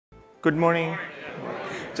Good morning.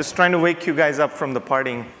 Just trying to wake you guys up from the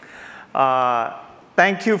partying.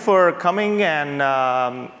 Thank you for coming,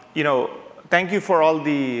 and thank you for all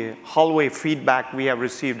the hallway feedback we have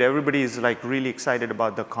received. Everybody is like really excited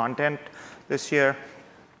about the content this year,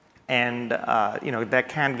 and they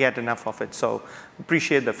can't get enough of it. So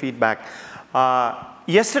appreciate the feedback.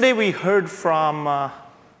 Yesterday we heard from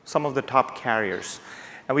some of the top carriers,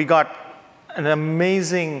 and we got an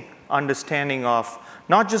amazing understanding of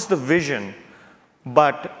not just the vision,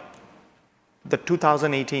 but the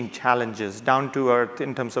 2018 challenges down to earth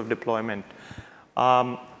in terms of deployment.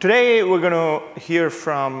 Today, we're going to hear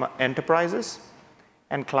from enterprises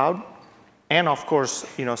and cloud, and of course,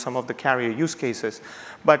 some of the carrier use cases.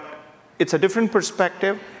 But it's a different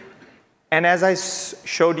perspective, and as I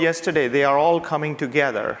showed yesterday, they are all coming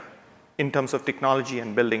together in terms of technology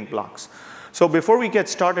and building blocks. So before we get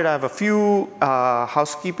started, I have a few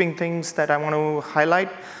housekeeping things that I want to highlight.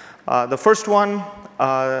 The first one,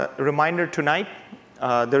 reminder tonight,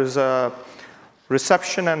 there's a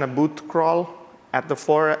reception and a booth crawl at the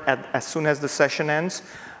floor as soon as the session ends.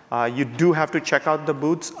 You do have to check out the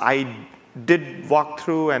booths. I did walk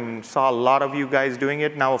through and saw a lot of you guys doing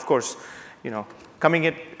it. Now, of course, coming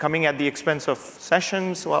at the expense of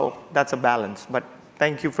sessions, well, that's a balance. But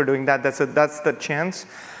thank you for doing that. That's the chance.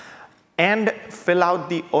 And fill out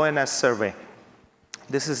the ONS survey.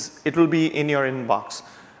 It will be in your inbox.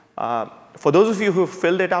 For those of you who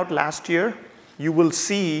filled it out last year, you will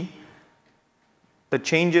see the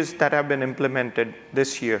changes that have been implemented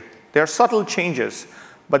this year. They are subtle changes,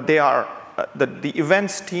 but they are, the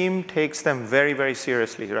events team takes them very, very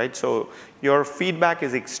seriously, right? So your feedback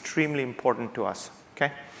is extremely important to us,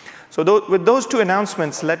 okay? So with those two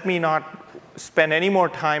announcements, let me not spend any more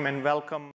time and welcome